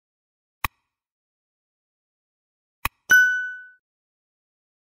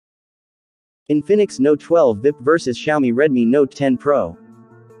Infinix Note 12 VIP vs Xiaomi Redmi Note 10 Pro.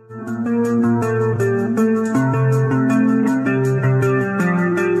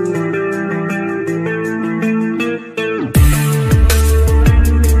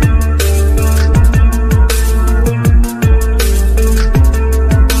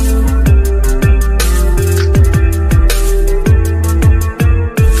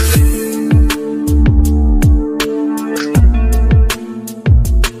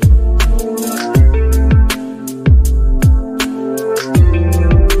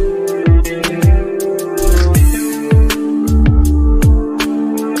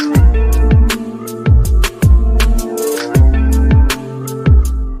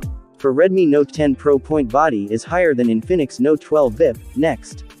 For Redmi Note 10 Pro, point body is higher than Infinix Note 12 VIP.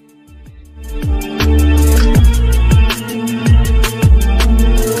 Next.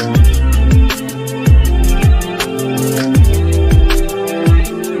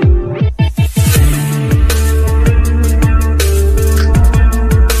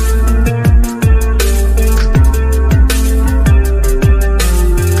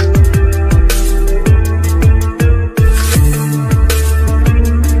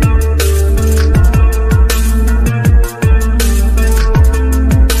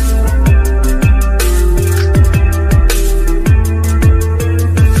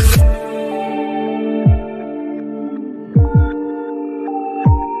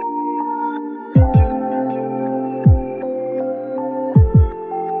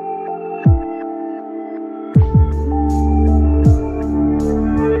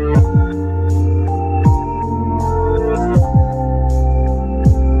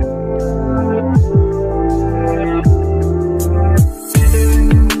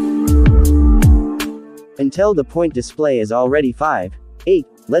 Until the point display is already 5.8.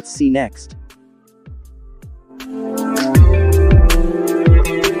 Let's see next.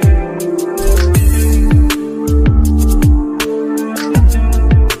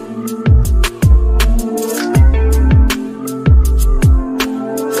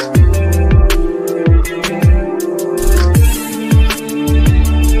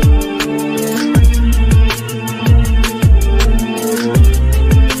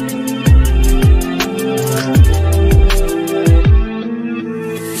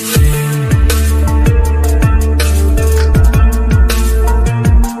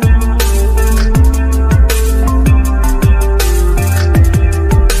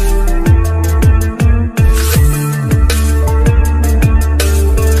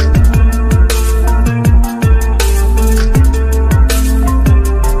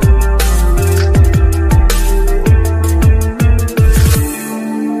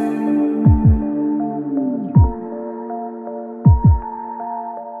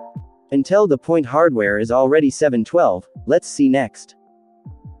 Until the point hardware is already 7.12. Let's see next.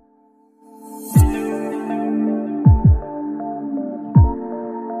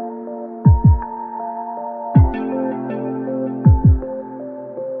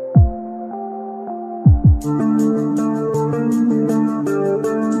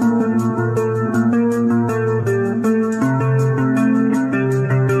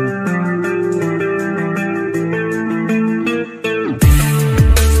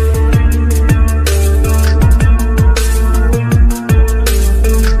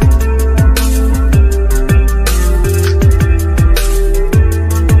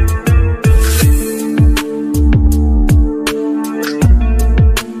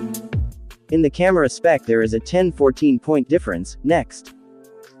 In the camera spec there is a 10-14 point difference. Next.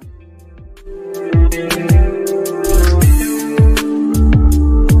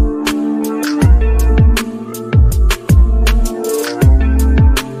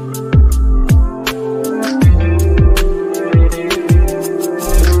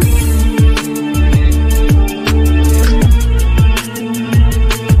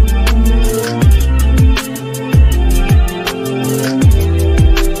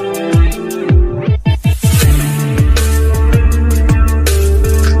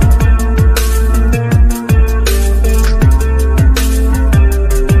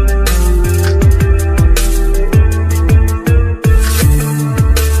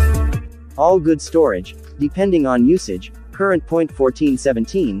 All good storage, depending on usage. Current point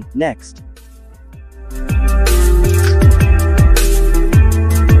 1417. Next.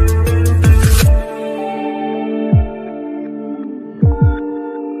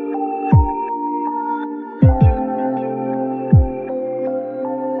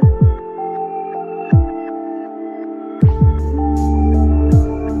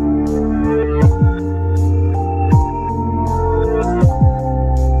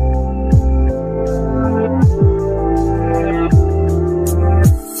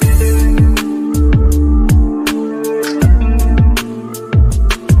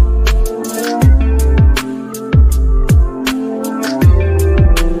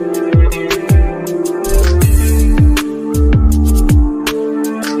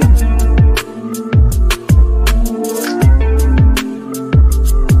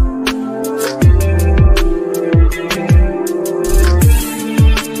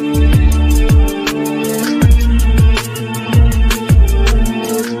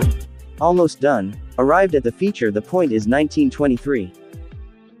 Almost done. Arrived at the feature, the point is 1923.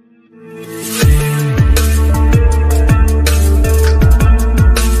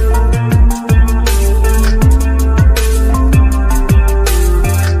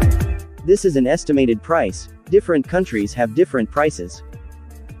 This is an estimated price. Different countries have different prices.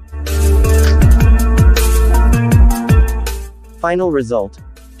 Final result.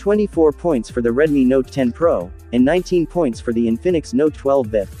 24 points for the Redmi Note 10 Pro, and 19 points for the Infinix Note 12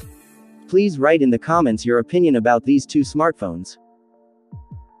 VIP. Please write in the comments your opinion about these two smartphones.